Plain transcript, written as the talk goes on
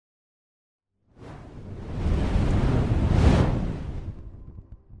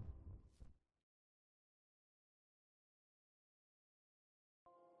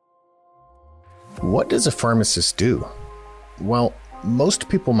What does a pharmacist do? Well, most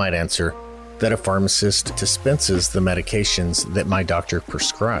people might answer that a pharmacist dispenses the medications that my doctor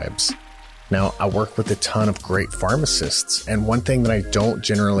prescribes. Now, I work with a ton of great pharmacists, and one thing that I don't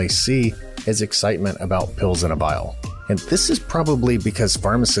generally see is excitement about pills in a vial. And this is probably because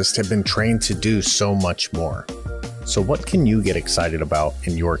pharmacists have been trained to do so much more. So what can you get excited about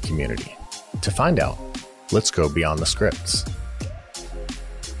in your community? To find out, let's go beyond the scripts.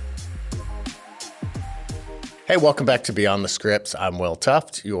 Hey, welcome back to Beyond the Scripts. I'm Will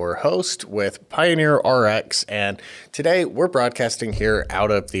Tuft, your host with Pioneer RX, and today we're broadcasting here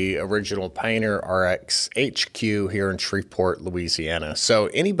out of the original Pioneer RX HQ here in Shreveport, Louisiana. So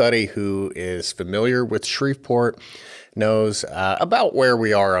anybody who is familiar with Shreveport knows about where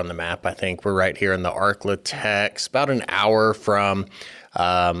we are on the map. I think we're right here in the Arklatex, about an hour from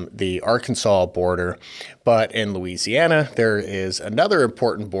the Arkansas border. But in Louisiana, there is another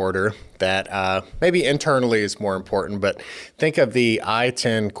important border that maybe internally is more important, but think of the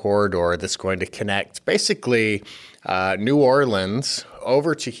I-10 corridor that's going to connect basically New Orleans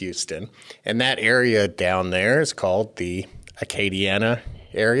over to Houston. And that area down there is called the Acadiana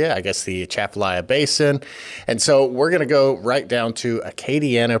area, I guess the Atchafalaya Basin. And so we're going to go right down to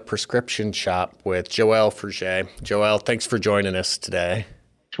Acadiana Prescription Shop with Joel Frugé. Joel, thanks for joining us today.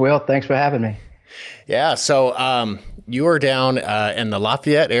 Well, thanks for having me. Yeah, so you are down in the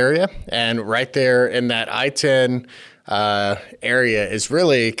Lafayette area, and right there in that I-10 area is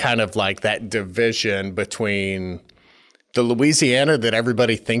really kind of like that division between the Louisiana that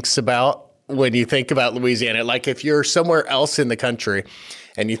everybody thinks about when you think about Louisiana. Like if you're somewhere else in the country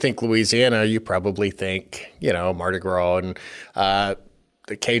and you think Louisiana, you probably think, you know, Mardi Gras and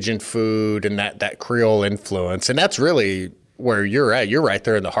the Cajun food and that Creole influence. And that's really where you're at. You're right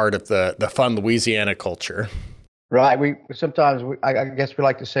there in the heart of the fun Louisiana culture. Right. I guess we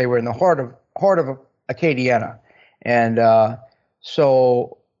like to say we're in the heart of Acadiana. And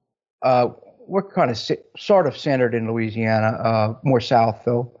so we're kind of sort of centered in Louisiana, more south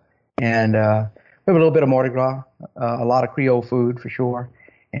though. And we have a little bit of Mardi Gras, a lot of Creole food for sure.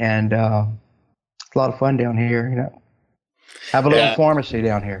 And a lot of fun down here, you know. Have a little pharmacy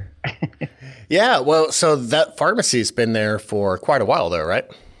down here. Yeah, well, so that pharmacy's been there for quite a while though, right?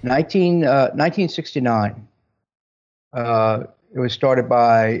 1969. It was started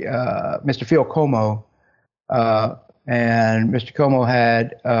by Mr. Phil Como. And Mr. Como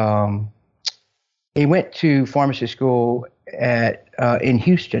had, he went to pharmacy school in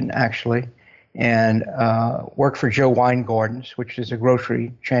Houston, actually, and worked for Joe Weingarten's, which is a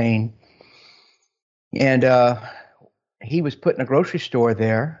grocery chain. And he was putting a grocery store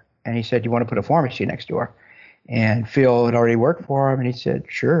there, and he said, "You want to put a pharmacy next door?" And Phil had already worked for him, and he said,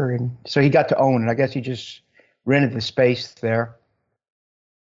 "Sure." And so he got to own it. I guess he just rented the space there,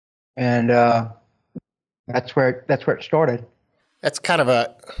 and that's where it started. That's kind of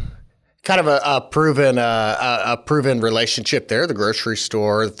a proven relationship there. The grocery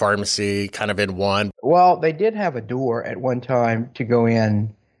store, the pharmacy, kind of in one. Well, they did have a door at one time to go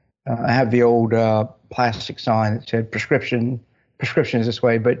in. I have the old plastic sign that said prescriptions this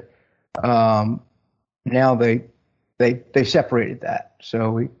way, but now they separated that.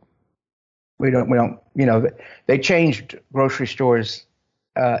 So we don't you know, they changed grocery stores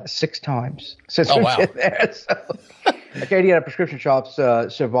 6 times since we've been there. So Acadiana Prescription Shops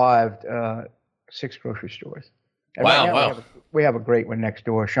survived 6 grocery stores. And right now we have a great one next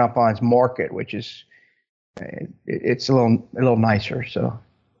door, Champagne's Market, which is it's a little nicer. So.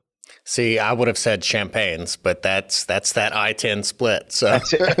 See, I would have said Champagne's, but that's that I-10 split. So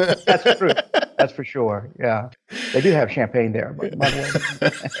that's it. That's true. That's for sure. Yeah, they do have champagne there, by the way.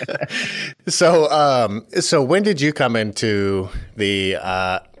 So when did you come into the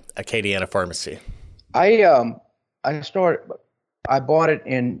Acadiana Pharmacy? I bought it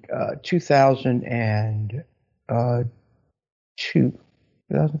in 2002.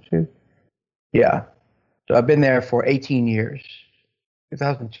 2002. Yeah. So I've been there for 18 years.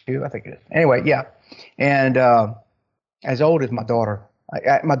 2002, I think it is. Anyway, yeah. And as old as my daughter.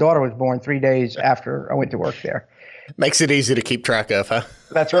 My daughter was born 3 days after I went to work there. Makes it easy to keep track of, huh?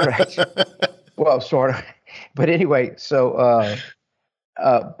 That's right. Well, sort of. But anyway, so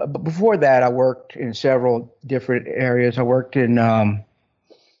but before that, I worked in several different areas. I worked in, I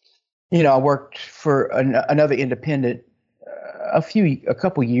worked for another independent a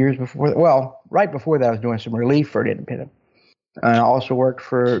couple years before. Well, right before that, I was doing some relief for an independent. And I also worked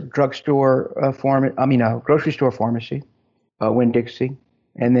for grocery store pharmacy, Winn-Dixie,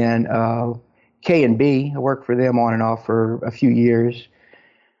 and then K&B. I worked for them on and off for a few years.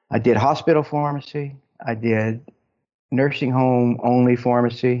 I did hospital pharmacy. I did nursing home only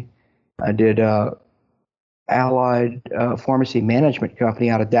pharmacy. I did Allied Pharmacy Management Company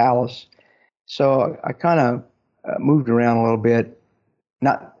out of Dallas. So I kind of moved around a little bit,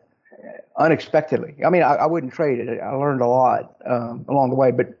 not unexpectedly. I mean, I wouldn't trade it. I learned a lot along the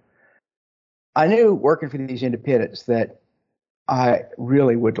way, but I knew working for these independents that I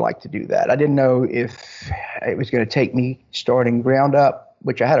really would like to do that. I didn't know if it was going to take me starting ground up,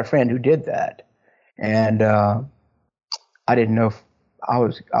 which I had a friend who did that, and I didn't know if I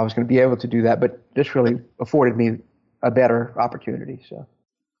was going to be able to do that. But this really afforded me a better opportunity. So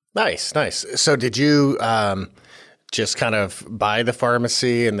nice. So did you just kind of buy the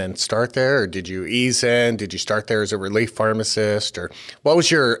pharmacy and then start there, or did you ease in? Did you start there as a relief pharmacist, or what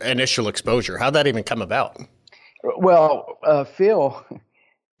was your initial exposure? How'd that even come about? Well, Phil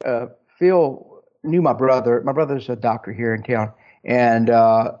knew my brother. My brother's a doctor here in town, and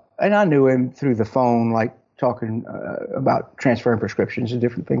I knew him through the phone, like talking about transferring prescriptions and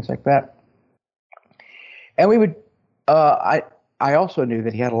different things like that. And we would. I also knew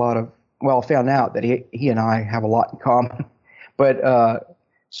that he had a lot of. Well, found out that he and I have a lot in common. But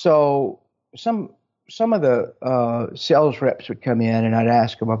so some of the sales reps would come in, and I'd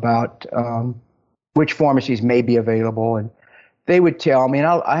ask them about which pharmacies may be available, and they would tell me. And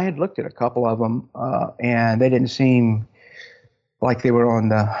I had looked at a couple of them, and they didn't seem like they were on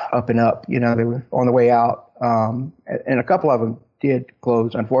the up and up. You know, they were on the way out, and a couple of them did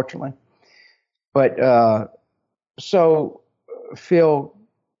close, unfortunately. But so Phil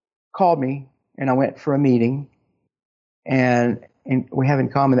called me, and I went for a meeting, and we have in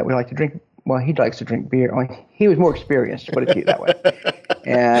common that we like to drink. Well, he likes to drink beer. Well, he was more experienced, to put it to you that way.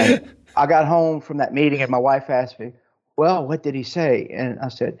 And I got home from that meeting, and my wife asked me, "Well, what did he say?" And I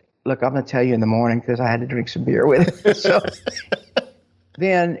said, "Look, I'm going to tell you in the morning because I had to drink some beer with him." So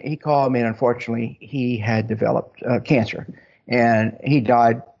then he called me, and unfortunately, he had developed cancer, and he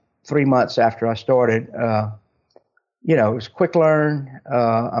died 3 months after I started. You know, it was a quick learn.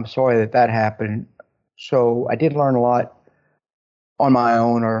 I'm sorry that happened. So I did learn a lot on my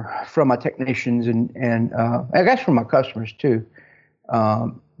own or from my technicians and I guess from my customers too.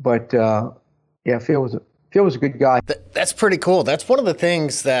 But yeah, Phil was a good guy. That's pretty cool. That's one of the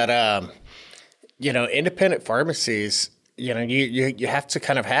things that, you know, independent pharmacies, you know, you have to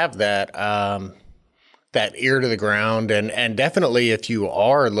kind of have that, that ear to the ground. And definitely if you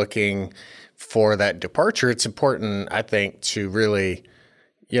are looking for that departure, it's important, I think, to really,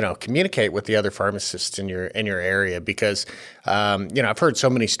 you know, communicate with the other pharmacists in your area because, you know, I've heard so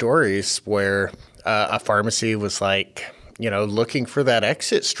many stories where a pharmacy was like, you know, looking for that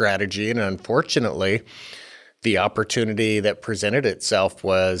exit strategy, and unfortunately, the opportunity that presented itself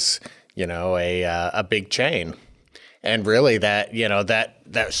was, you know, a big chain, and really that, you know,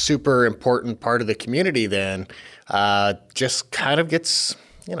 that super important part of the community then just kind of gets,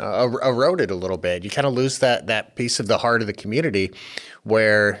 you know, eroded a little bit. You kind of lose that piece of the heart of the community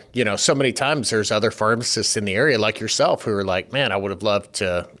where, you know, so many times there's other pharmacists in the area like yourself who are like, man, I would have loved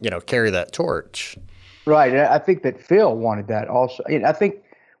to, you know, carry that torch. Right. I think that Phil wanted that also. And I think,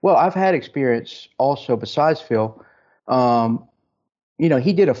 well, I've had experience also besides Phil. You know,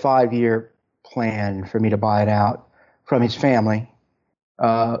 he did a 5-year plan for me to buy it out from his family.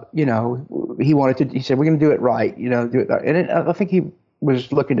 You know, he said, we're going to do it right, you know, do it. And I think he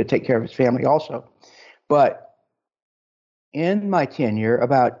was looking to take care of his family also. But in my tenure,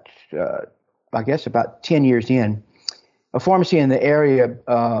 about 10 years in, a pharmacy in the area,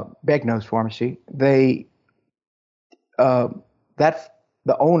 Begnos Pharmacy, the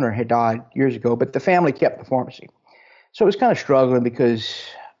owner had died years ago, but the family kept the pharmacy. So it was kind of struggling because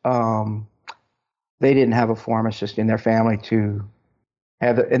they didn't have a pharmacist in their family to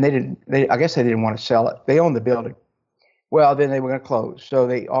have it, and I guess they didn't want to sell it. They owned the building. Well, then they were going to close. So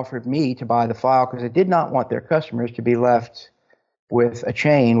they offered me to buy the file because they did not want their customers to be left with a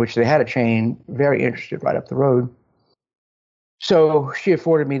chain, which they had a chain very interested right up the road. So she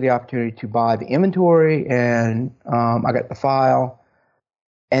afforded me the opportunity to buy the inventory, and I got the file,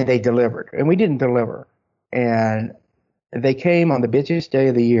 and they delivered. And we didn't deliver. And they came on the busiest day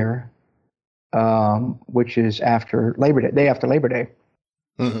of the year, which is after Labor Day, day after Labor Day.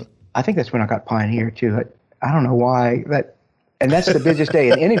 Mm-hmm. I think that's when I got Pioneer, too. I don't know why and that's the busiest day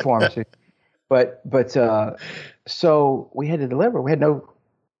in any pharmacy. But so we had to deliver. We had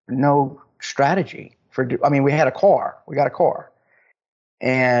no strategy we had a car. We got a car,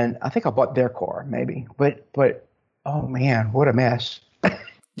 and I think I bought their car maybe. But oh man, what a mess!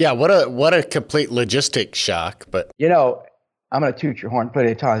 Yeah, what a complete logistic shock. But you know, I'm going to toot your horn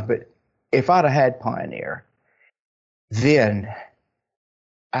plenty of times. But if I'd have had Pioneer, then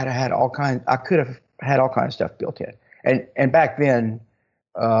I could have had all kinds of stuff built in. And back then,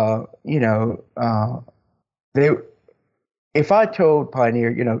 you know, they, if I told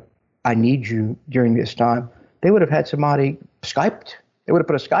Pioneer, I need you during this time, they would have had somebody Skyped. They would have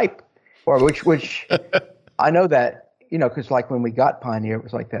put a Skype, or which I know that, because like when we got Pioneer, it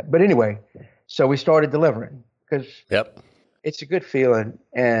was like that. But anyway, so we started delivering because Yep. it's a good feeling,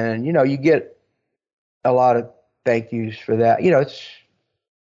 and you get a lot of thank yous for that. It's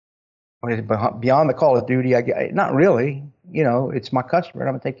what is it, beyond the call of duty. I get not really. It's my customer, and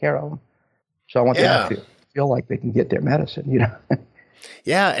I'm gonna take care of them. So I want them Yeah. to feel like they can get their medicine.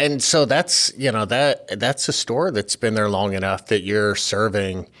 Yeah, and so that's that's a store that's been there long enough that you're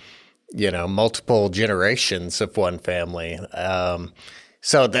serving multiple generations of one family.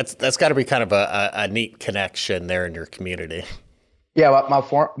 So that's got to be kind of a neat connection there in your community. Yeah,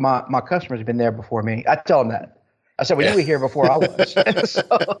 my customers have been there before me. I tell them that. I said, well, you were here before I was. So,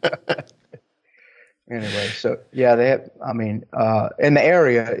 anyway, so yeah, they have. I mean, and the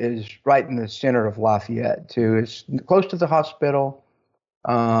area is right in the center of Lafayette too. It's close to the hospital.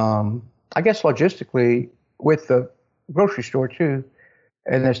 I guess logistically with the grocery store too,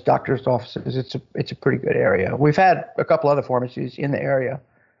 and there's doctors' offices. It's a pretty good area. We've had a couple other pharmacies in the area.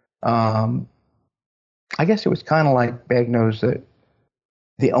 I guess it was kind of like Bagnose that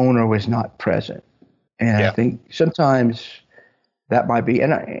the owner was not present, and Yeah. I think sometimes that might be.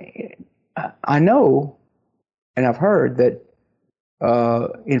 And I know, and I've heard that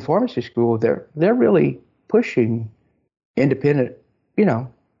in pharmacy school they're really pushing independent. The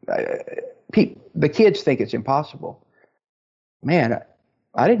kids think it's impossible. Man,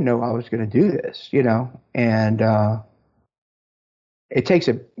 I didn't know I was going to do this, and it takes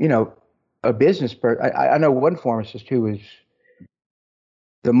a business person. I know one pharmacist who is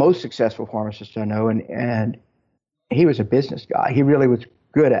the most successful pharmacist I know, and he was a business guy. He really was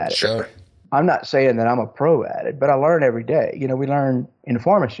good at it. Sure. I'm not saying that I'm a pro at it, but I learn every day. We learn in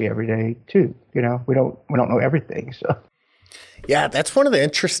pharmacy every day too. We don't know everything, so. Yeah, that's one of the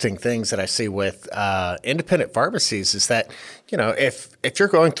interesting things that I see with independent pharmacies is that, if you're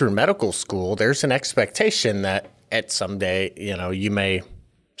going through medical school, there's an expectation that at some day, you may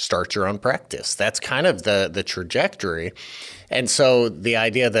start your own practice. That's kind of the trajectory. And so the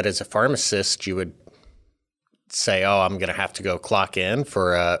idea that as a pharmacist, you would say, oh, I'm going to have to go clock in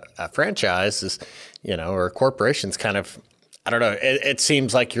for a franchise is, or a corporation's kind of, I don't know, it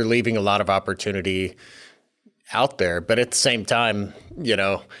seems like you're leaving a lot of opportunity out there. But at the same time,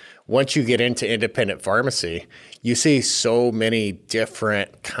 once you get into independent pharmacy, you see so many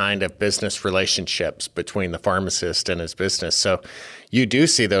different kind of business relationships between the pharmacist and his business. So you do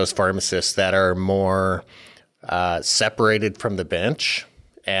see those pharmacists that are more separated from the bench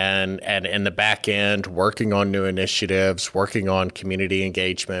and in the back end, working on new initiatives, working on community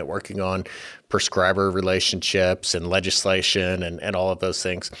engagement, working on prescriber relationships and legislation and all of those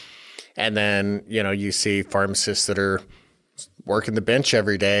things. And then, you see pharmacists that are working the bench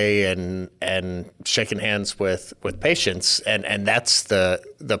every day and shaking hands with patients. And that's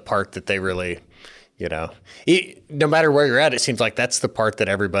the part that they really, no matter where you're at, it seems like that's the part that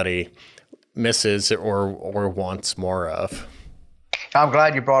everybody misses or wants more of. I'm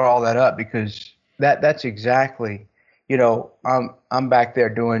glad you brought all that up because that's exactly, I'm back there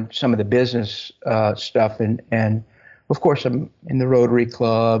doing some of the business stuff and of course I'm in the Rotary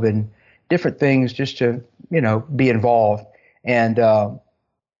Club and different things just to, be involved. And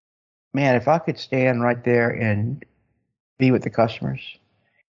man, if I could stand right there and be with the customers,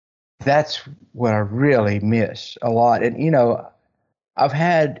 that's what I really miss a lot. And, I've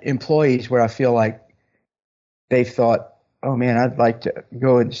had employees where I feel like they thought, oh man, I'd like to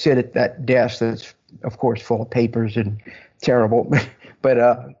go and sit at that desk that's, of course, full of papers and terrible.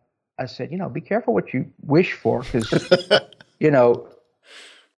 But I said, be careful what you wish for because,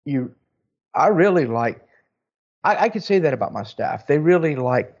 I really like, I could say that about my staff. They really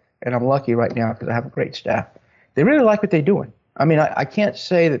like, and I'm lucky right now because I have a great staff. They really like what they're doing. I mean, I can't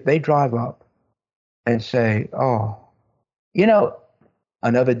say that they drive up and say, oh,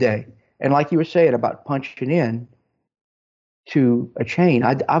 another day. And like you were saying about punching in to a chain,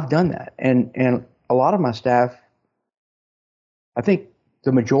 I've done that. And a lot of my staff, I think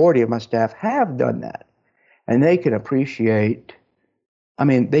the majority of my staff have done that. And they can appreciate, I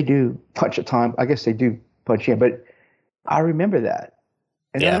mean, they do punch a time. I guess they do punch in, but I remember that.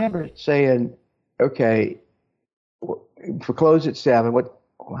 And I remember saying, okay, for close at 7,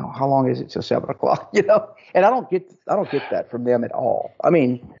 how long is it till 7 o'clock? And I don't get that from them at all. I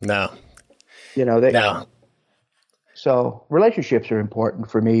mean, no. So relationships are important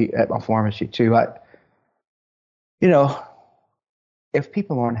for me at my pharmacy too. If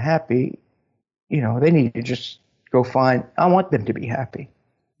people aren't happy, they need to just go find. I want them to be happy.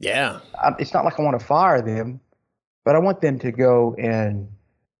 Yeah. It's not like I want to fire them, but I want them to go and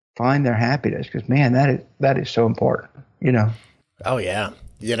find their happiness because, man, that is so important, you know. Oh yeah.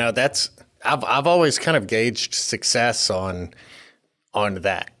 That's I've always kind of gauged success on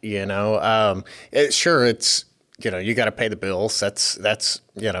that. Sure, it's you got to pay the bills. That's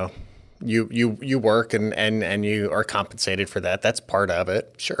you work and you are compensated for that. That's part of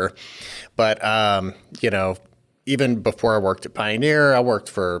it, sure. But even before I worked at Pioneer, I worked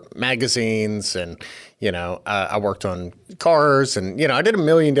for magazines and I worked on cars and I did a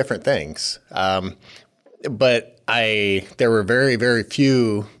million different things. But there were very, very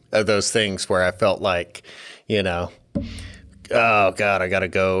few of those things where I felt like, oh God, I got to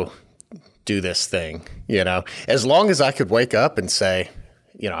go do this thing. As long as I could wake up and say,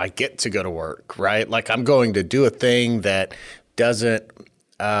 I get to go to work, right? Like I'm going to do a thing that doesn't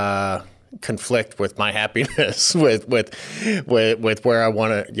conflict with my happiness, with where I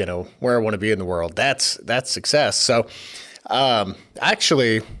want to be in the world. That's success. So I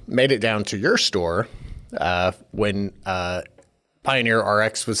actually made it down to your store when Pioneer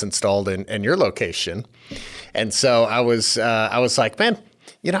RX was installed in your location, and so I was like, man,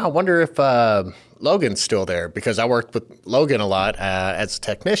 I wonder if Logan's still there, because I worked with Logan a lot as a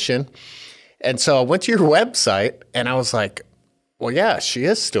technician. And so I went to your website and I was like, well, yeah, she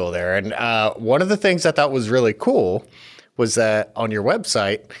is still there. And one of the things I thought was really cool was that on your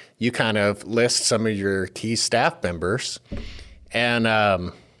website, you kind of list some of your key staff members. And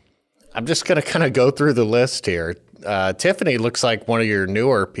I'm just going to kind of go through the list here. Tiffany looks like one of your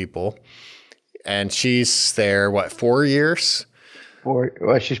newer people. And she's there, 4 years?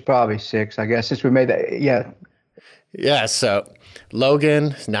 Well, she's probably 6, I guess, since we made that. Yeah. Yeah. So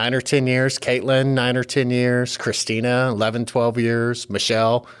Logan, 9 or 10 years. Caitlin, 9 or 10 years. Christina, 11, 12 years.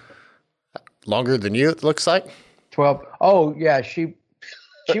 Michelle, longer than you, it looks like. 12. Oh, yeah. She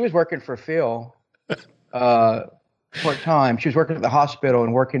was working for Phil part-time. She was working at the hospital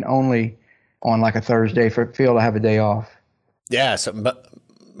and working only on like a Thursday for Phil to have a day off. Yeah. So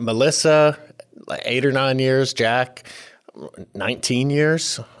Melissa, 8 or 9 years. Jack, 19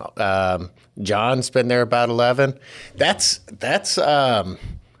 years. John's been there about 11. That's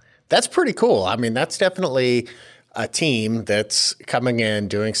pretty cool. I mean, that's definitely a team that's coming in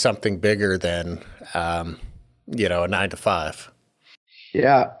doing something bigger than a 9 to 5.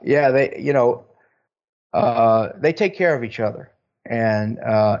 Yeah, they they take care of each other, and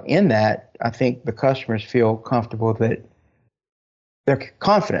in that, I think the customers feel comfortable that they're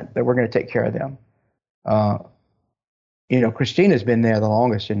confident that we're going to take care of them. Christina's been there the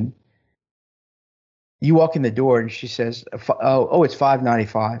longest, and you walk in the door and she says, "Oh, it's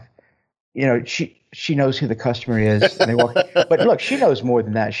 $5.95." She knows who the customer is. And they walk, but look, she knows more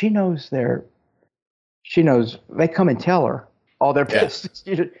than that. She knows they come and tell her all their business.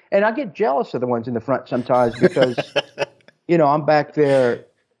 And I get jealous of the ones in the front sometimes because, I'm back there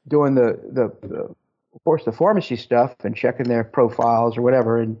doing the of course the pharmacy stuff and checking their profiles or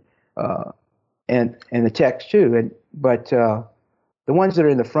whatever, and the techs too. But the ones that are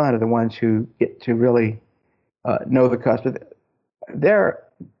in the front are the ones who get to really know the customer. They're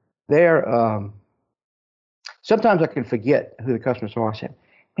sometimes I can forget who the customers are. I say,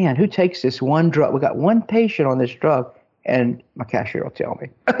 man, who takes this one drug? We got one patient on this drug, and my cashier will tell me.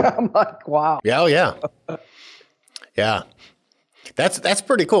 I'm like, wow. Yeah, oh, yeah. Yeah. That's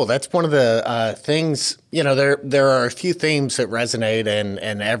pretty cool. That's one of the things, there are a few themes that resonate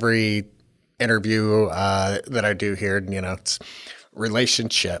in every interview that I do here. It's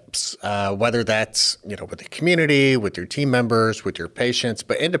relationships, whether that's, with the community, with your team members, with your patients,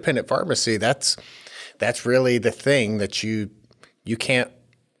 but independent pharmacy, that's really the thing that you can't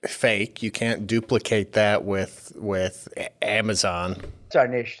fake. You can't duplicate that with Amazon. It's our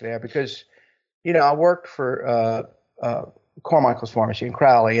niche there because, I worked for Carmichael's Pharmacy in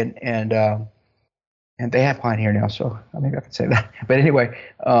Crowley, and they have Pioneer now, so maybe I could say that. But anyway,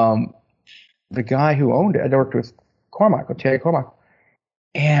 the guy who owned it, I worked with Carmichael, Terry Carmichael,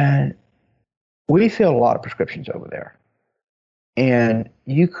 and we filled a lot of prescriptions over there, and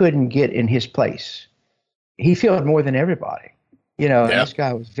you couldn't get in his place. He filled more than everybody, and this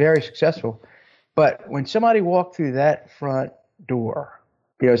guy was very successful. But when somebody walked through that front door,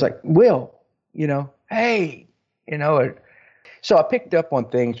 it's like, Will, hey, so I picked up on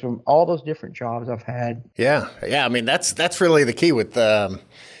things from all those different jobs I've had. Yeah. I mean, that's really the key with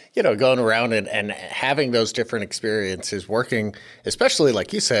going around and having those different experiences, working, especially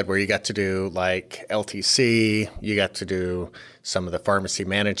like you said, where you got to do like LTC, you got to do some of the pharmacy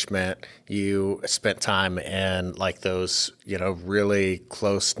management, you spent time in like those, really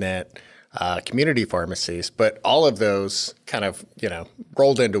close knit community pharmacies, but all of those kind of,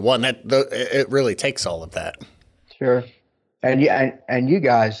 rolled into one. It really takes all of that. Sure. And you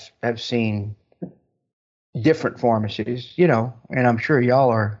guys have seen different pharmacies, and I'm sure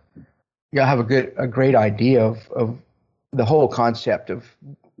y'all have a great idea of the whole concept of,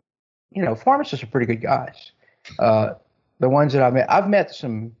 pharmacists are pretty good guys. The ones that I've met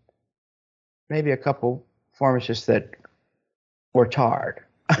maybe a couple pharmacists that were tired,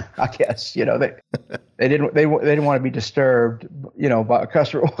 I guess, they didn't want to be disturbed, by a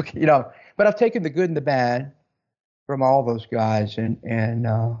customer, but I've taken the good and the bad from all those guys and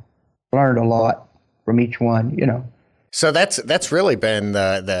learned a lot from each one, So that's really been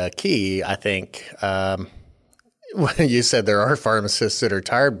the key, I think. You said there are pharmacists that are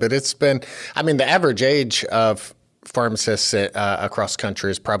tired, but it's been, the average age of pharmacists across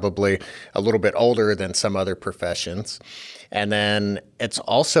country is probably a little bit older than some other professions. And then it's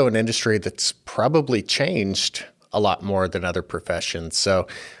also an industry that's probably changed a lot more than other professions. So,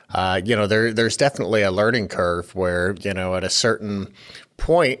 there's definitely a learning curve where, at a certain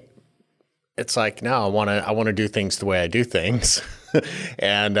point, it's like, no, I want to do things the way I do things.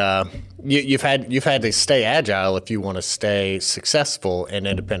 And you've had to stay agile if you want to stay successful in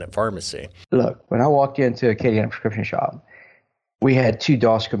independent pharmacy. Look, when I walked into a Acadiana prescription shop, we had 2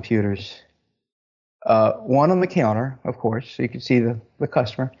 DOS computers. One on the counter, of course, so you could see the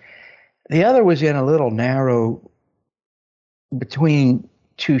customer. The other was in a little narrow between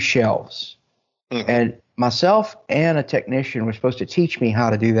 2 shelves. Mm-hmm. And myself and a technician were supposed to teach me how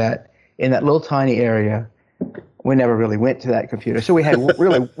to do that in that little tiny area. We never really went to that computer. So we had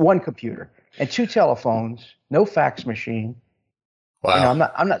really 1 computer and 2 telephones, no fax machine. Wow.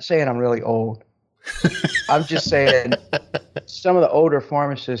 I'm not saying I'm really old. I'm just saying some of the older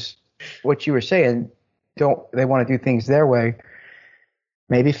pharmacists, what you were saying, they want to do things their way.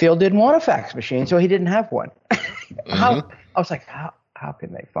 Maybe Phil didn't want a fax machine, so he didn't have one. Mm-hmm. I was like, how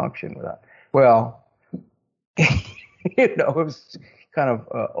can they function without? Well, it was kind of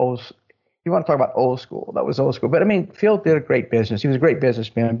old. You want to talk about old school? That was old school. But Phil did a great business. He was a great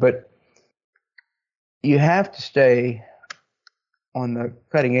businessman. But you have to stay on the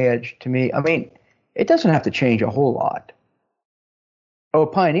cutting edge. To me, it doesn't have to change a whole lot. Oh,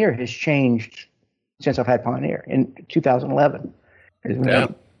 Pioneer has changed since I've had Pioneer in 2011. Is when I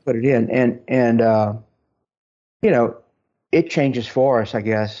put it in, and it changes for us. I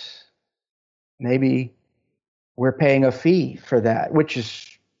guess maybe we're paying a fee for that, which is,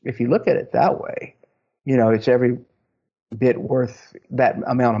 if you look at it that way, it's every bit worth that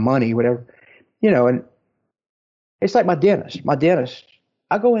amount of money, whatever, and it's like my dentist.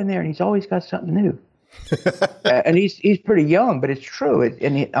 I go in there and he's always got something new. And he's pretty young, but it's true.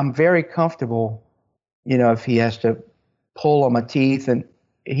 I'm very comfortable, if he has to pull on my teeth, and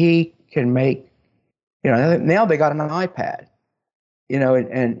he can make, now they got an iPad,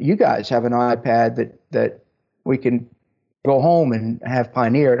 and you guys have an iPad that we can go home and have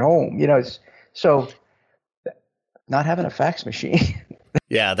Pioneer at home, so not having a fax machine.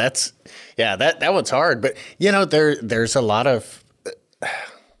 Yeah, that one's hard, but there's a lot of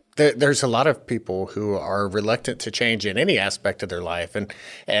there's a lot of people who are reluctant to change in any aspect of their life,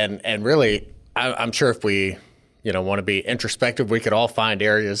 and really, I'm sure if we want to be introspective, we could all find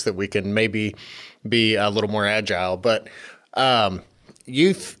areas that we can maybe be a little more agile. But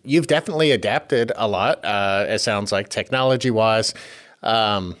you've definitely adapted a lot. It sounds like technology wise,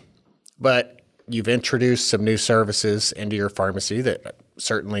 but you've introduced some new services into your pharmacy that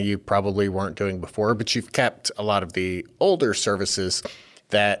certainly you probably weren't doing before, but you've kept a lot of the older services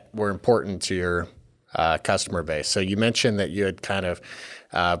that were important to your customer base. So you mentioned that you had kind of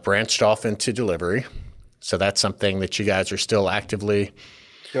branched off into delivery. So that's something that you guys are still actively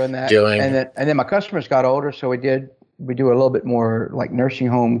doing. And then my customers got older, so we do a little bit more like nursing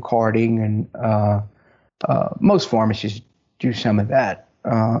home carding, and most pharmacies do some of that.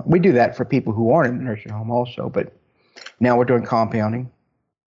 We do that for people who aren't in the nursing home also, but now we're doing compounding.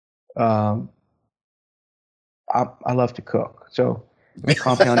 I love to cook, so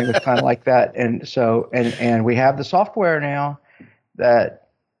compounding was kind of like that. And so, and we have the software now that,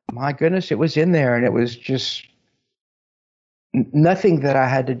 my goodness, it was in there, and it was just nothing that I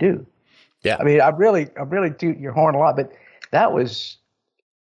had to do. Yeah. I really toot your horn a lot, but that was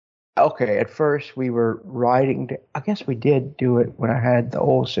okay. At first we were I guess we did do it when I had the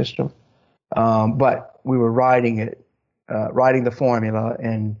old system. But we were writing the formula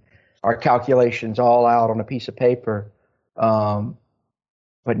and our calculations all out on a piece of paper.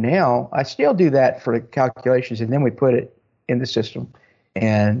 But now I still do that for the calculations, and then we put it in the system,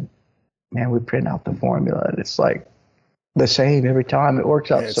 and man, we print out the formula, and it's like, the same every time. It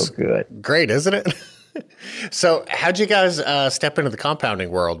works out so good. Great, isn't it? So how'd you guys step into the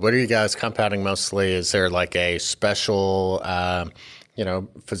compounding world? What are you guys compounding mostly? Is there like a special,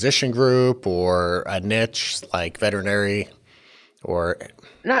 physician group or a niche like veterinary or?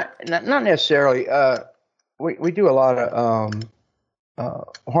 Not necessarily. We do a lot of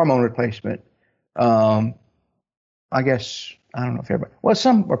hormone replacement. I guess, I don't know if everybody, well,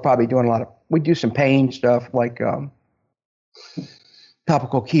 some are probably doing we do some pain stuff like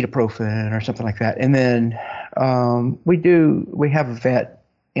topical ketoprofen or something like that. And then we have a vet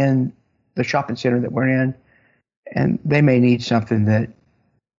in the shopping center that we're in, and they may need something that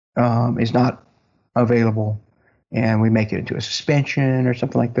is not available, and we make it into a suspension or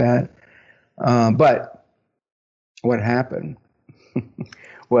something like that. But what happened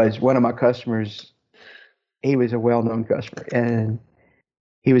was one of my customers, he was a well-known customer, and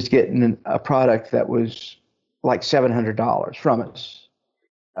he was getting a product that was like $700 from us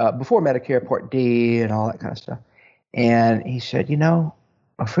before Medicare Part D and all that kind of stuff. And he said, a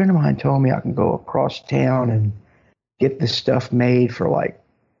friend of mine told me I can go across town and get this stuff made for like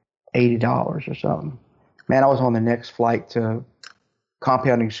 $80 or something. Man, I was on the next flight to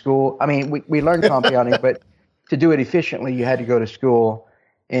compounding school. I mean, we learned compounding, but to do it efficiently, you had to go to school.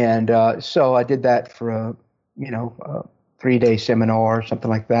 And so I did that for a 3-day seminar or something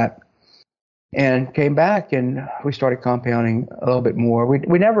like that, and came back and we started compounding a little bit more.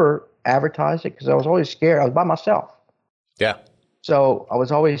 We never advertised it because I was always scared. I was by myself. Yeah. So I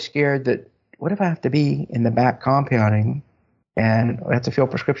was always scared that what if I have to be in the back compounding and I have to fill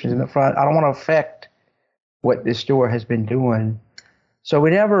prescriptions in the front? I don't want to affect what this store has been doing. So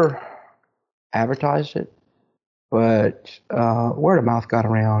we never advertised it, but word of mouth got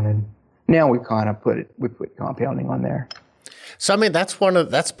around, and now we kind of put compounding on there. So, I mean, that's part of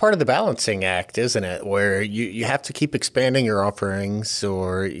the balancing act, isn't it? Where you have to keep expanding your offerings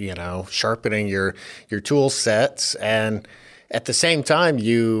or, sharpening your tool sets. And at the same time,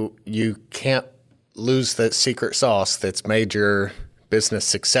 you can't lose the secret sauce that's made your business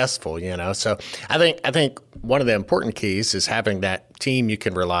successful, So I think one of the important keys is having that team you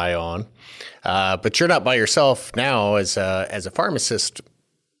can rely on. But you're not by yourself now as a pharmacist.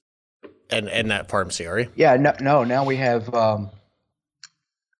 And that pharmacy, are you? Yeah, no. Now we have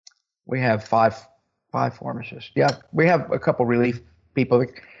five pharmacists. Yeah, we have a couple relief people.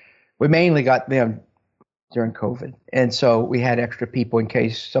 We mainly got them during COVID, and so we had extra people in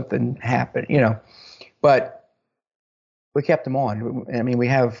case something happened, But we kept them on. I mean, we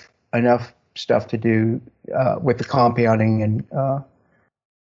have enough stuff to do with the compounding and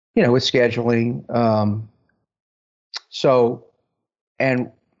with scheduling.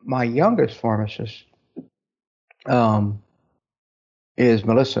 And my youngest pharmacist is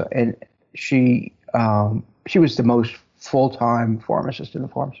Melissa, and she was the most full-time pharmacist in the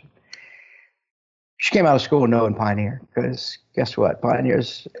pharmacy. She came out of school knowing Pioneer, because guess what?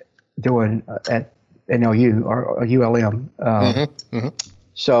 Pioneer's doing at NLU or ULM.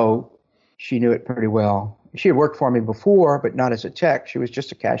 So she knew it pretty well. She had worked for me before, but not as a tech. She was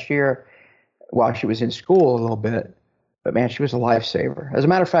just a cashier while she was in school a little bit. But man, she was a lifesaver. As a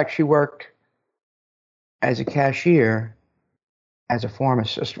matter of fact, she worked as a cashier, as a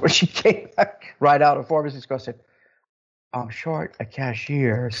pharmacist. When she came back right out of pharmacy school, I said, I'm short a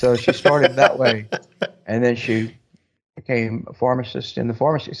cashier. So she started that way. And then she became a pharmacist in the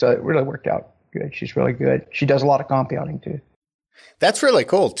pharmacy. So it really worked out good. She's really good. She does a lot of compounding too. That's really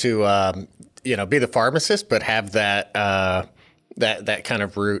cool to, be the pharmacist, but have that that kind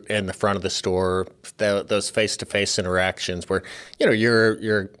of route in the front of the store, those face-to-face interactions where,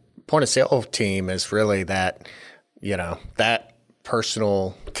 your point of sale team is really that, that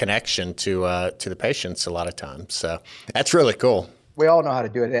personal connection to the patients a lot of times. So that's really cool. We all know how to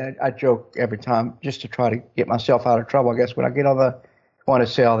do it. And I joke every time just to try to get myself out of trouble. I guess when I get on the point of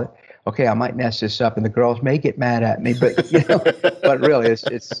sale that, okay, I might mess this up and the girls may get mad at me, but but really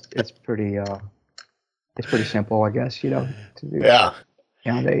it's pretty simple, I guess, to do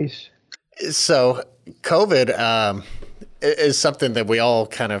nowadays. So COVID is something that we all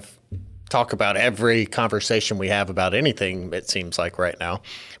kind of talk about every conversation we have about anything, it seems like right now.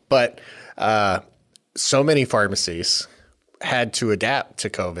 But so many pharmacies had to adapt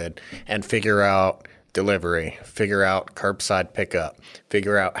to COVID and figure out delivery, figure out curbside pickup,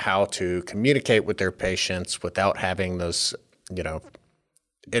 figure out how to communicate with their patients without having those,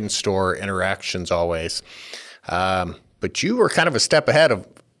 in-store interactions always. But you were kind of a step ahead of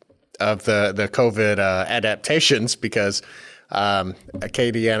the COVID adaptations because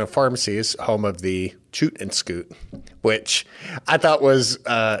Acadiana Pharmacy is home of the Choot and Scoot, which I thought was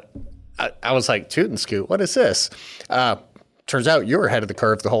I was like, toot and scoot, what is this? Turns out you were ahead of the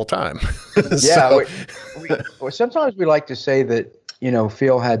curve the whole time. Yeah. Well, sometimes we like to say that,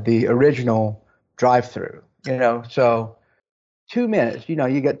 Phil had the original drive-through, so 2 minutes,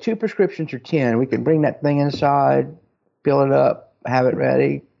 you got 2 prescriptions or 10, we can bring that thing inside, fill it up, have it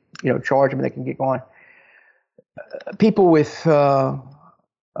ready, charge them, they can get going. People with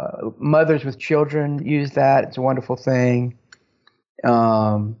mothers with children use that. It's a wonderful thing.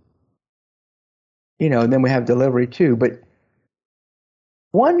 And then we have delivery too. But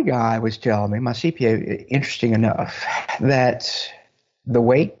one guy was telling me, my CPA, interesting enough, that the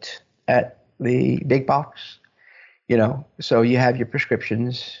wait at the big box, so you have your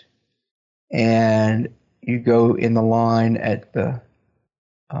prescriptions and you go in the line at the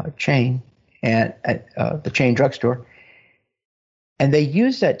chain and at the chain drugstore, and they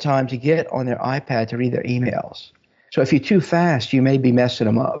use that time to get on their iPad to read their emails. So if you're too fast, you may be messing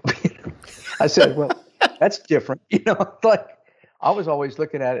them up. I said, well, that's different. Like I was always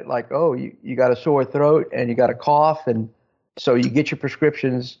looking at it like, oh, you got a sore throat and you got a cough, and so you get your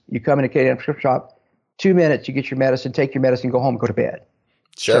prescriptions, you come in a prescription shop, 2 minutes, you get your medicine, take your medicine, go home, go to bed.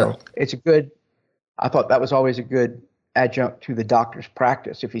 Sure. So it's I thought that was always a good adjunct to the doctor's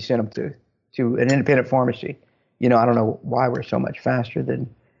practice if he sent them to an independent pharmacy. I don't know why we're so much faster than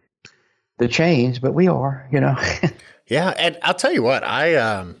the chains, but we are, Yeah. And I'll tell you what,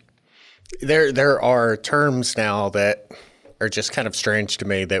 there are terms now that are just kind of strange to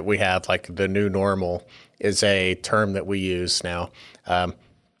me that we have, like the new normal is a term that we use now.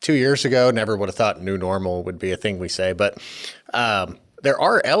 2 years ago, never would have thought new normal would be a thing we say, but there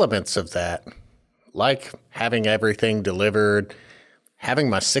are elements of that, like having everything delivered, having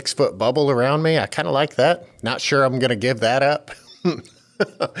my 6-foot bubble around me. I kind of like that. Not sure I'm going to give that up.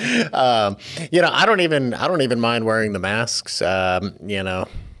 I don't even mind wearing the masks.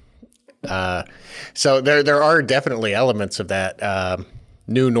 So there are definitely elements of that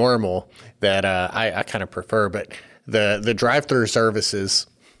new normal that I kind of prefer. But the drive-through services,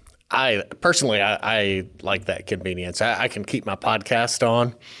 I personally like that convenience. I can keep my podcast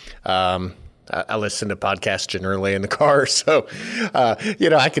on. I listen to podcasts generally in the car, so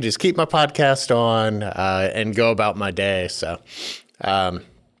I could just keep my podcast on and go about my day. So, and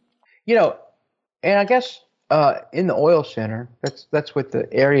I guess in the oil center, that's what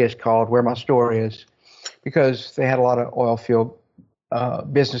the area is called, where my store is, because they had a lot of oil field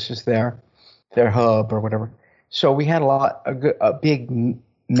businesses there, their hub or whatever. So we had a big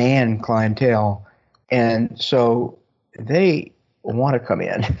man clientele, and so they want to come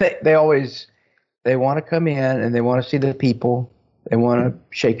in. They want to come in and they want to see the people. They want to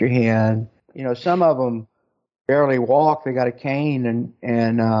shake your hand. Some of them barely walk. They got a cane,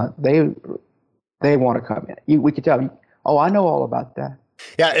 and they want to come in. We could tell. Oh, I know all about that.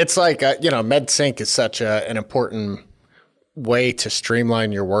 Yeah, it's like MedSync is such an important way to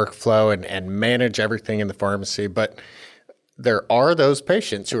streamline your workflow and manage everything in the pharmacy. But there are those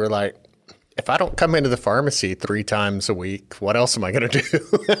patients who are like, if I don't come into the pharmacy 3 times a week, what else am I going to do?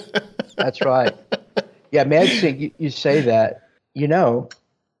 That's right. Yeah, MedSync, you say that,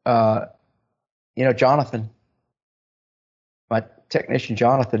 Jonathan, my technician,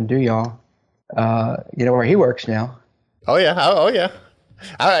 Jonathan, do y'all, where he works now. Oh yeah. Oh yeah.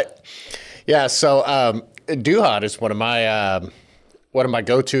 All right. Yeah. So, Duhad is one of my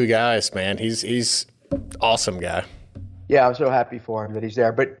go-to guys, man. He's awesome guy. Yeah. I'm so happy for him that he's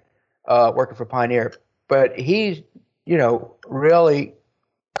there, but, working for Pioneer, but he's, really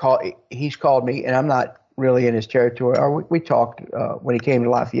he's called me, and I'm not really in his territory, or we talked, when he came to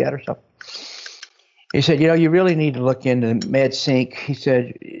Lafayette or something. He said, you really need to look into MedSync. He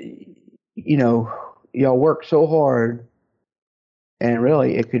said, y'all work so hard, and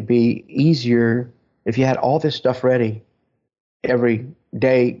really it could be easier if you had all this stuff ready every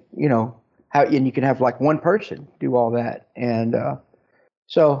day, and you can have like one person do all that. And,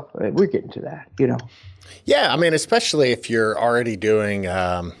 so we're getting to that, Yeah, I mean, especially if you're already doing,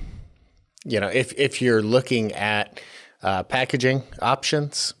 if you're looking at packaging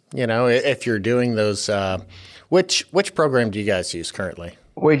options, if you're doing those, which program do you guys use currently?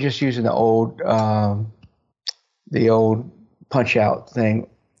 We're just using the old punch out thing.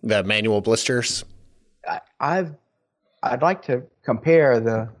 The manual blisters. I'd like to compare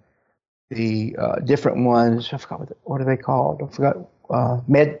the different ones. I forgot what are they called? I forgot.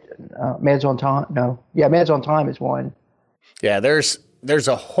 Meds on Time. No, yeah, Meds on Time is one. Yeah, there's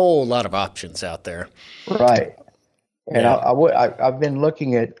a whole lot of options out there. Right, and yeah. I've been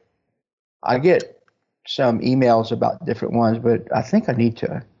looking at. I get some emails about different ones, but I think I need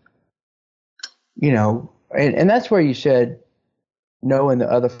to. And that's where you said knowing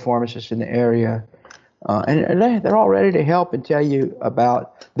the other pharmacists in the area. And they're all ready to help and tell you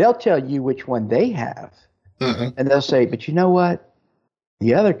about, they'll tell you which one they have. Mm-hmm. And they'll say, but you know what?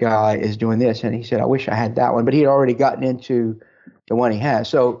 The other guy is doing this. And he said, I wish I had that one. But he had already gotten into the one he has.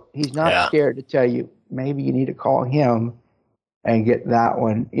 So he's not scared to tell you, maybe you need to call him and get that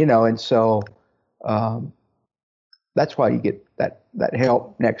one, And so that's why you get that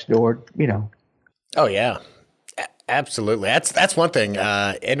help next door, Oh yeah, absolutely. That's one thing.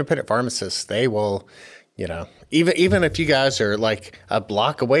 Independent pharmacists, they will, even if you guys are like a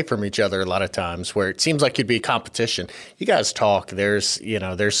block away from each other, a lot of times where it seems like you'd be competition, you guys talk. There's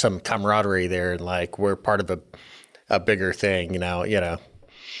some camaraderie there, and like we're part of a bigger thing,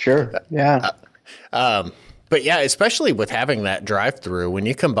 Sure. Yeah. But yeah, especially with having that drive-through, when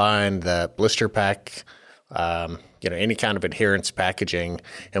you combine the blister pack, any kind of adherence packaging,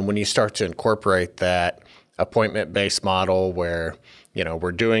 and when you start to incorporate that appointment-based model where,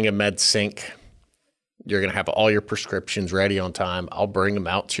 we're doing a med sync, you're going to have all your prescriptions ready on time. I'll bring them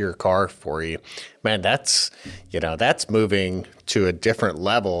out to your car for you. Man, that's moving to a different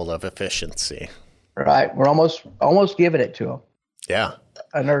level of efficiency. Right. We're almost giving it to them. Yeah.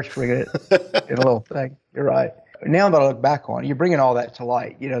 A nurse bringing it in a little thing. You're right. Now that I look back on it, you're bringing all that to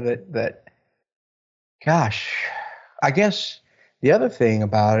light, gosh, I guess the other thing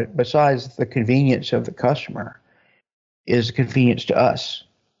about it, besides the convenience of the customer, is the convenience to us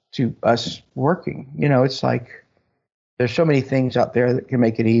working. It's like there's so many things out there that can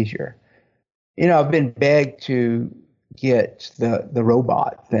make it easier. I've been begged to get the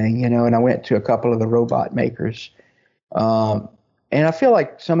robot thing, and I went to a couple of the robot makers. And I feel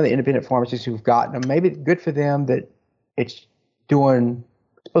like some of the independent pharmacists who've gotten them, maybe good for them that it's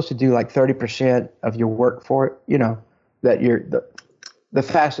supposed to do like 30% of your work for it, that you're the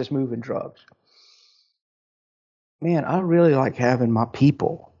fastest moving drugs. Man, I really like having my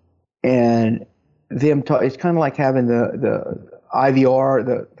people and them talk. It's kind of like having the IVR,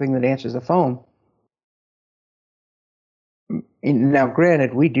 the thing that answers the phone. And now,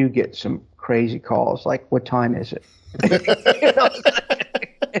 granted, we do get some crazy calls, like, what time is it?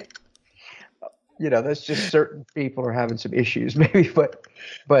 That's just certain people are having some issues, maybe. But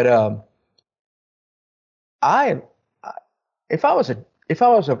if I was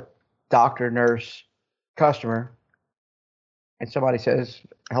a doctor, nurse, customer, and somebody says,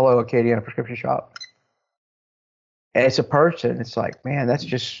 "Hello, Acadiana Prescription Shop," and it's a person, it's like, man, that's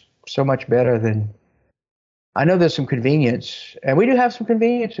just so much better than. I know there's some convenience, and we do have some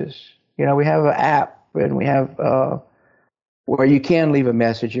conveniences. We have an app, and we have where you can leave a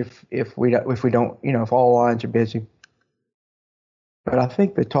message if we don't, if all lines are busy. But I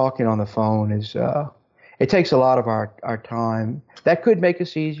think the talking on the phone is it takes a lot of our time. That could make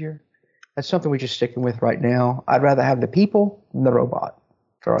us easier. That's something we're just sticking with right now. I'd rather have the people than the robot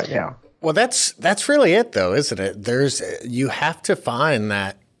for right now. Well, that's really it, though, isn't it? You have to find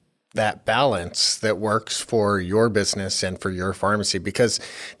that balance that works for your business and for your pharmacy, because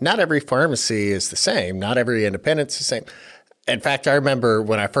not every pharmacy is the same. Not every independent's the same. In fact, I remember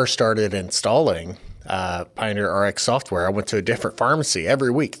when I first started installing Pioneer RX software, I went to a different pharmacy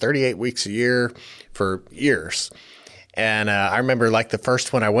every week, 38 weeks a year for years. And I remember like the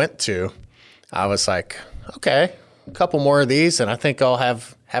first one I went to, I was like, okay, a couple more of these and I think I'll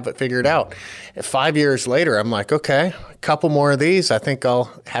have it figured out. 5 years later, I'm like, okay, a couple more of these, I think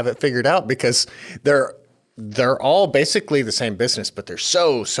I'll have it figured out, because they're all basically the same business, but they're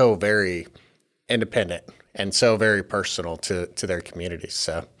so very independent and so very personal to their communities.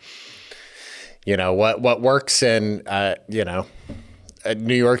 So, what works in,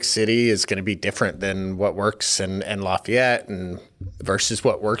 New York City is going to be different than what works in Lafayette and versus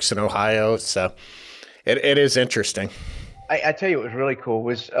what works in Ohio. So it is interesting. I tell you, what was really cool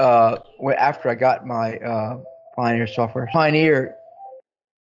was after I got my Pioneer software, Pioneer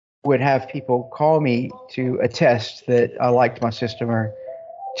would have people call me to attest that I liked my system or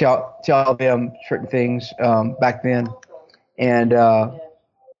tell them certain things back then. And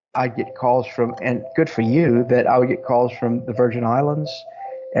I'd get calls from, and good for you, that I would get calls from the Virgin Islands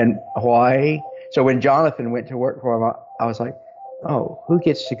and Hawaii. So when Jonathan went to work for him, I was like, oh, who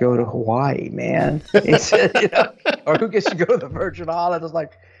gets to go to Hawaii, man? He said, or who gets to go to the Virgin Islands? I was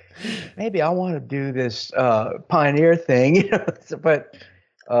like, maybe I want to do this Pioneer thing, but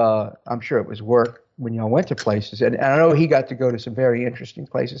I'm sure it was work when y'all went to places. And I know he got to go to some very interesting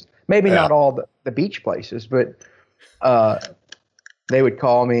places. Maybe not all the beach places, but they would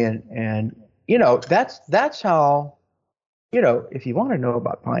call me and that's how, if you want to know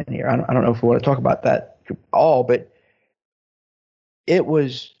about Pioneer, I don't know if we want to talk about that all, but it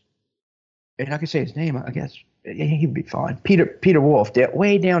was, and I could say his name, I guess, he'd be fine. Peter Wolf,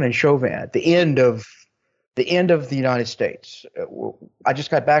 way down in Chauvin, the end of the United States. I just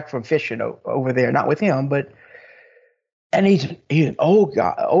got back from fishing over there, not with him, and he's an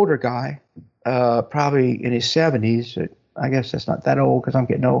older guy, probably in his 70s. I guess that's not that old because I'm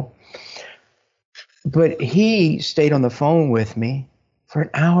getting old. But he stayed on the phone with me for an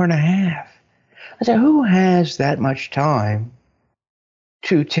hour and a half. I said, who has that much time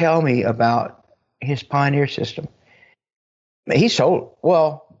to tell me about his Pioneer system?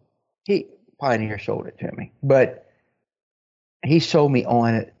 Pioneer sold it to me, but he sold me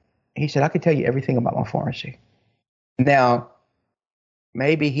on it. He said, I can tell you everything about my pharmacy. Now,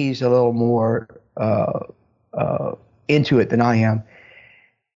 maybe he's a little more into it than I am.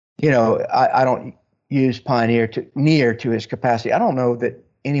 I don't use Pioneer near to his capacity. I don't know that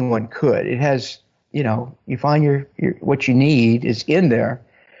anyone could. It has, you find your what you need is in there.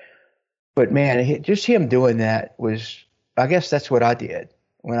 But man, just him doing that was, I guess that's what I did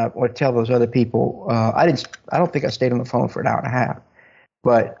when I would tell those other people. I don't think I stayed on the phone for an hour and a half,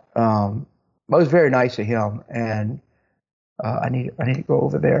 but it was very nice of him. And I need to go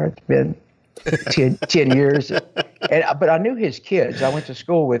over there. It's been 10 years. But I knew his kids. I went to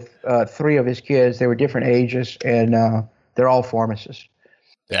school with 3 of his kids. They were different ages, and they're all pharmacists.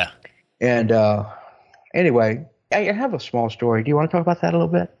 Yeah. And anyway, I have a small story. Do you want to talk about that a little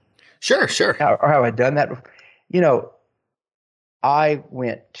bit? Sure. Or how I'd done that? I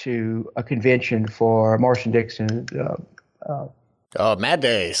went to a convention for Marston-Dixon. Mad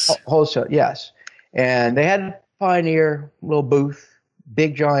Days. Wholesale, yes. And they had a Pioneer little booth,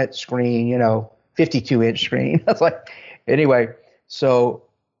 big giant screen, 52-inch screen. I was like, anyway, so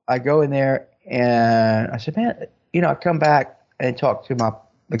I go in there and I said, man, I come back and talk to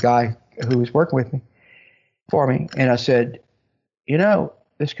the guy who was working with me for me. And I said,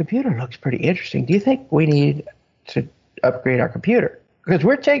 this computer looks pretty interesting. Do you think we need to upgrade our computer? Because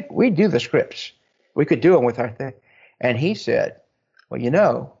we do the scripts. We could do them with our thing. And he said,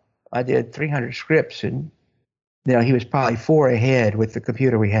 well, I did 300 scripts, and he was probably 4 ahead with the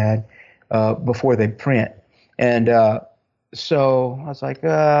computer we had before they print. And so I was like,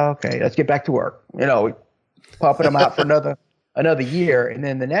 okay, let's get back to work. Pumping them out for another year. And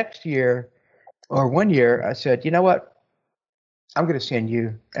then the next year or 1 year, I said, you know what? I'm going to send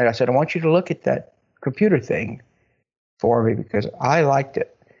you. And I said, I want you to look at that computer thing for me because I liked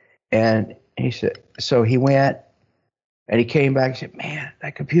it. And he said, so he went and he came back and said, man,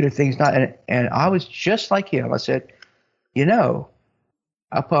 that computer thing's not. And I was just like him. I said,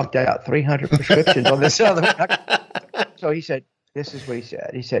 I pumped out 300 prescriptions on this other. So he said, this is what he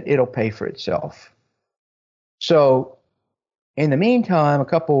said. He said, it'll pay for itself. So in the meantime, a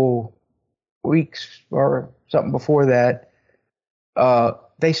couple weeks or something before that,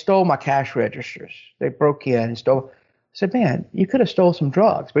 they stole my cash registers. They broke in and stole. I said, man, you could have stole some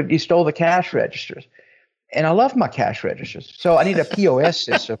drugs, but you stole the cash registers. And I love my cash registers. So I need a POS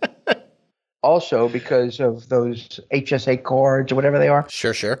system also because of those HSA cards or whatever they are.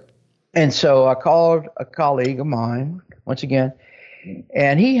 Sure. And so I called a colleague of mine, once again,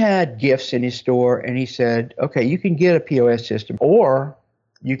 and he had gifts in his store. And he said, okay, you can get a POS system or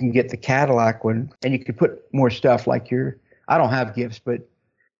you can get the Cadillac one and you could put more stuff like I don't have gifts, but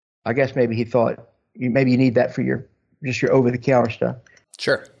I guess maybe he thought maybe you need that for your over-the-counter stuff.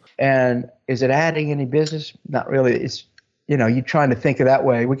 Sure. And is it adding any business? Not really. It's, you're trying to think of that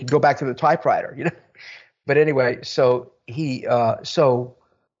way. We could go back to the typewriter, But anyway, so so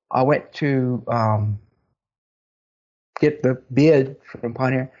I went to get the bid from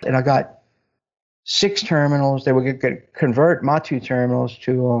Pioneer, and I got 6 terminals. They were going to convert my 2 terminals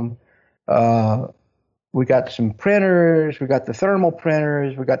to we got some printers. We got the thermal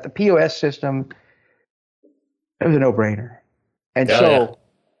printers. We got the POS system. It was a no-brainer. And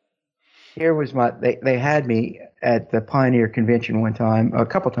here was they had me at the Pioneer convention one time, a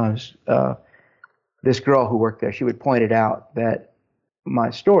couple times. This girl who worked there, she would point it out that my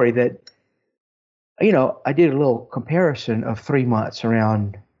story that, I did a little comparison of 3 months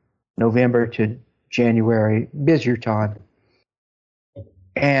around November to January, busier time.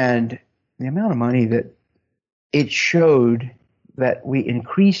 And the amount of money that it showed that we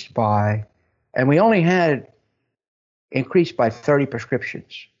increased by, and we only had increased by 30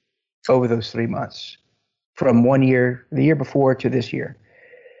 prescriptions over those 3 months from the year before to this year.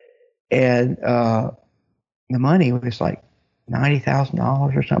 And the money was like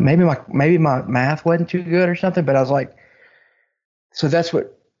 $90,000 or something. Maybe my math wasn't too good or something, but I was like, so that's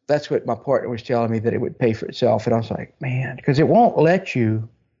what my partner was telling me, that it would pay for itself. And I was like, man, because it won't let you,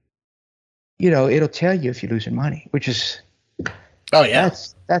 it'll tell you if you're losing money, which is Oh yeah.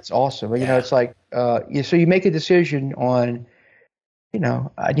 That's awesome. You know, it's like so you make a decision on,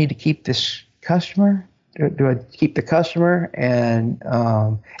 I need to keep this customer. Do I keep the customer? And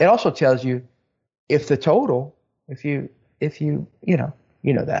it also tells you if the total, if you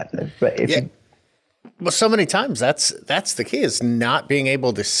that, but if you. Well, so many times that's the key, is not being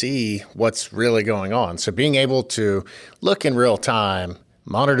able to see what's really going on. So being able to look in real time,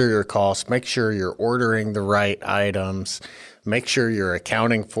 monitor your costs, make sure you're ordering the right items, make sure you're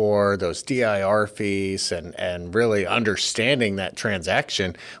accounting for those DIR fees, and really understanding that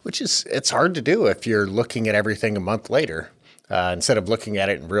transaction, which it's hard to do if you're looking at everything a month later instead of looking at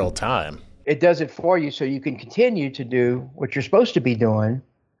it in real time. It does it for you so you can continue to do what you're supposed to be doing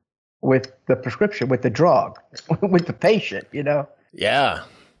with the prescription, with the drug, with the patient, Yeah.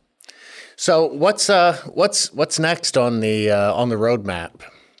 So what's next on the roadmap?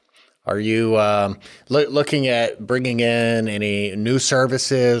 Are you looking at bringing in any new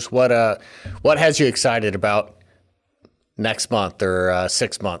services? What has you excited about next month or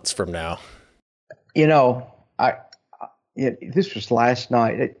 6 months from now? This was last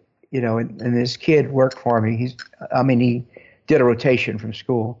night. And this kid worked for me. He did a rotation from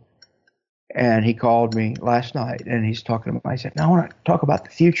school, and he called me last night, and he's talking about. I said, "No, I want to talk about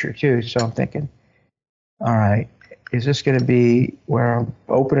the future too." So I'm thinking, all right, is this going to be where I'm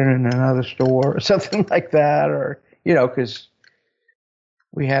opening another store or something like that, or because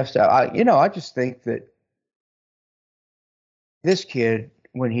we have stuff. I just think that this kid,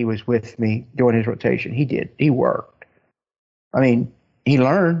 when he was with me doing his rotation, he worked. He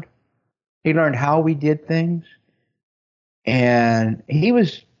learned. He learned how we did things, and he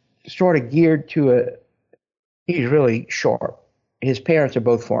was sort of geared to he's really sharp. His parents are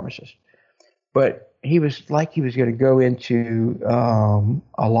both pharmacists, but he was going to go into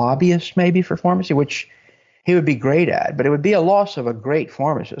a lobbyist maybe for pharmacy, which he would be great at, but it would be a loss of a great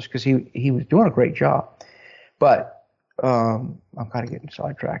pharmacist because he was doing a great job. But I'm kind of getting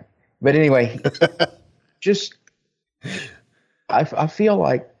sidetracked. But anyway, I feel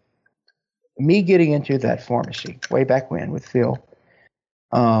like me getting into that pharmacy way back when with Phil,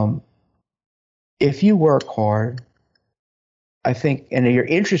 if you work hard, I think, and you're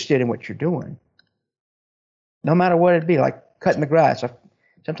interested in what you're doing, no matter what it be, like cutting the grass.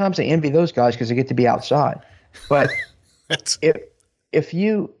 Sometimes I envy those guys because they get to be outside. But if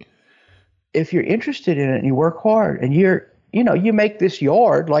you're interested in it and you work hard and you make this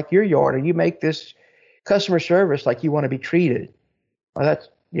yard like your yard, or you make this customer service like you want to be treated, well, that's,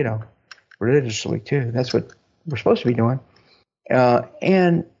 religiously too. That's what we're supposed to be doing.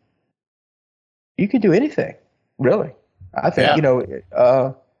 And you can do anything, really. I think, I know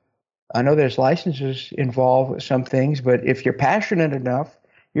there's licenses involved with some things, but if you're passionate enough,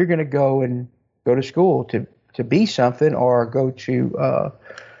 you're going to go to school to be something, or go to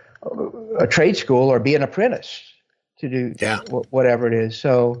a trade school, or be an apprentice to do whatever it is.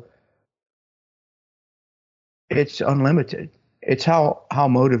 So it's unlimited. It's how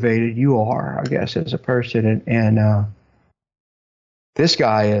motivated you are, I guess, as a person. And this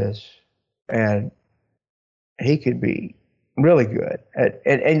guy is, and he could be really good.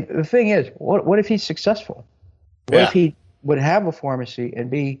 And the thing is, what if he's successful? What if he would have a pharmacy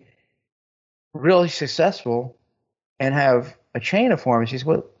and be really successful and have a chain of pharmacies?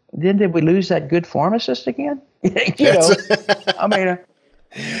 Well, then did we lose that good pharmacist again? I hate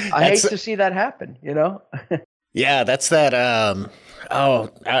to see that happen, Yeah, that's that.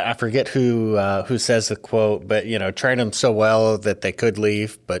 I forget who says the quote, but train them so well that they could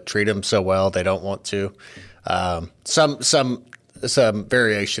leave, but treat them so well they don't want to. Some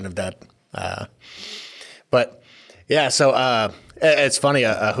variation of that. But yeah, so it's funny.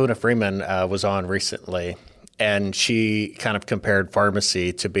 Huna Freeman was on recently, and she kind of compared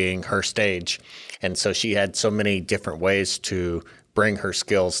pharmacy to being her stage, and so she had so many different ways to bring her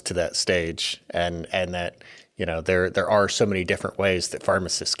skills to that stage, and that. There are so many different ways that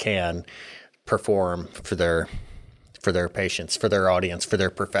pharmacists can perform for their patients, for their audience, for their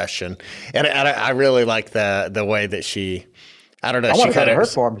profession. And I really like the way that she, I don't know. I want to go to her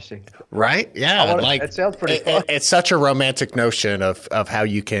pharmacy. Right? Yeah. That sounds pretty fun. It's such a romantic notion of how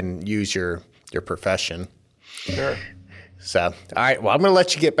you can use your profession. Sure. So, all right. Well, I'm going to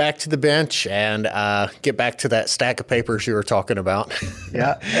let you get back to the bench and get back to that stack of papers you were talking about.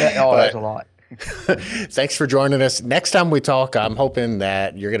 Yeah. Oh, that's a lot. Thanks for joining us. Next time we talk, I'm hoping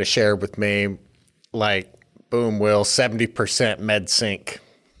that you're going to share with me, boom, Will, 70% MedSync.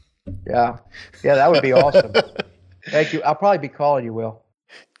 Yeah, that would be awesome. Thank you. I'll probably be calling you, Will.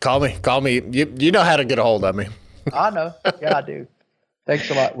 Call me. You know how to get a hold of me. I know. Yeah, I do. Thanks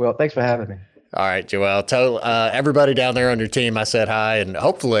a lot, Will. Thanks for having me. All right, Joel, tell everybody down there on your team I said hi, and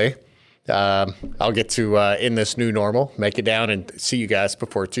hopefully I'll get to in this new normal, make it down and see you guys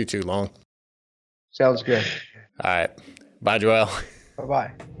before too long. Sounds good. All right. Bye, Joel.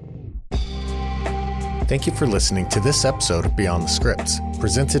 Bye-bye. Thank you for listening to this episode of Beyond the Scripts,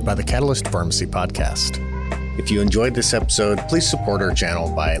 presented by the Catalyst Pharmacy Podcast. If you enjoyed this episode, please support our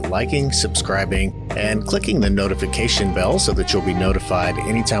channel by liking, subscribing, and clicking the notification bell so that you'll be notified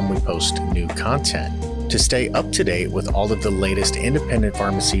anytime we post new content. To stay up to date with all of the latest independent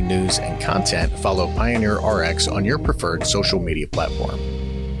pharmacy news and content, follow Pioneer RX on your preferred social media platform.